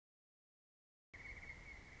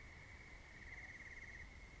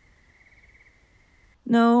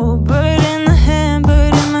No bird in the hand,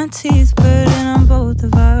 bird in my teeth, burden on both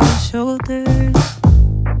of our shoulders.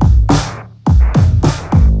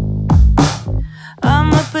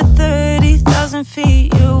 I'm up at 30,000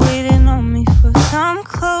 feet, you're waiting on me for some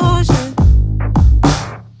closure.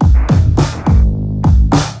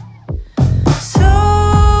 So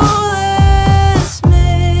let's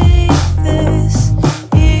make this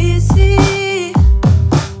easy.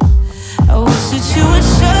 I wish that you would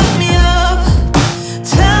shut me up,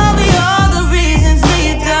 tell me all the reasons that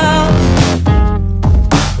you doubt.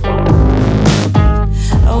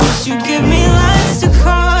 I wish you'd give me lines to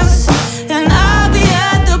cross, and I'll be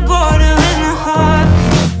at the border in a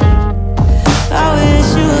heartbeat. I wish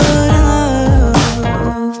you wouldn't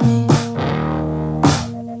love me.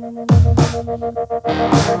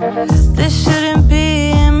 This shouldn't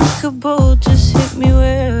be amicable, just hit me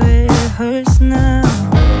where it hurts now.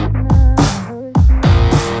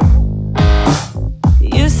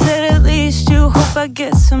 You said at least you hope I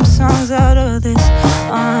get some songs out of this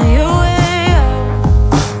on your way out.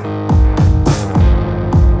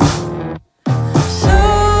 So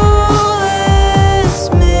let's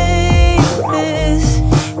make this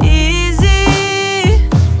easy.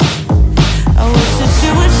 I wish that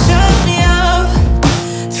you would shut me up,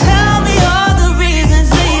 tell me all the reasons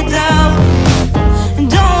that you doubt and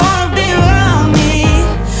don't wanna be around me.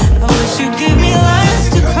 I wish you'd give me lines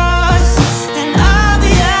to cross, and I'll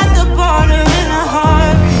be at the border in a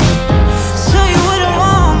heartbeat, so you wouldn't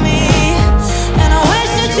want me. And I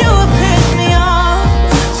wish that you would piss me off,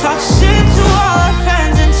 talk shit to all our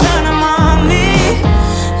friends and turn them on me.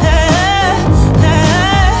 Hey, hey.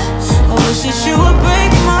 I wish that you would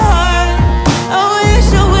break my heart. I wish,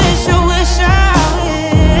 I wish, I wish, I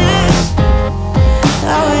wish.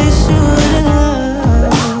 I wish you wouldn't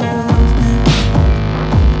love me.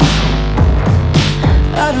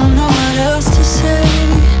 I don't know what else to say.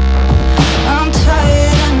 I'm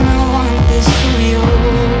tired and I want this to be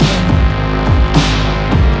over.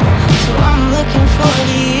 So I'm looking for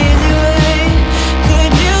the easy way.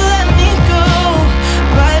 Could you let me go?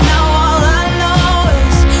 Right now all I know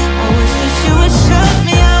is I wish that you would shut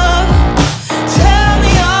me up, tell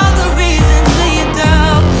me all the reasons that you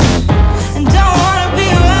doubt and don't wanna be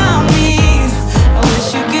around me. I wish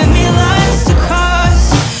you'd give me lines to cross,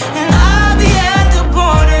 and I'll be at the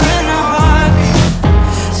border in a heartbeat,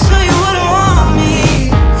 so you wouldn't want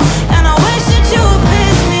me. And I wish that you would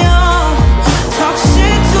piss me off, talk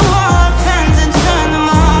shit to all our friends and turn them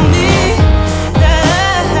on me.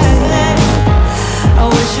 Yeah. I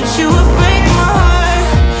wish that you would break my heart.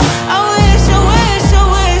 I wish, I wish, I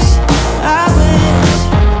wish, I wish,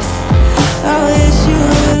 I wish you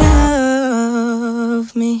would love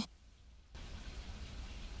me.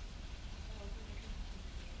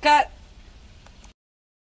 Cut.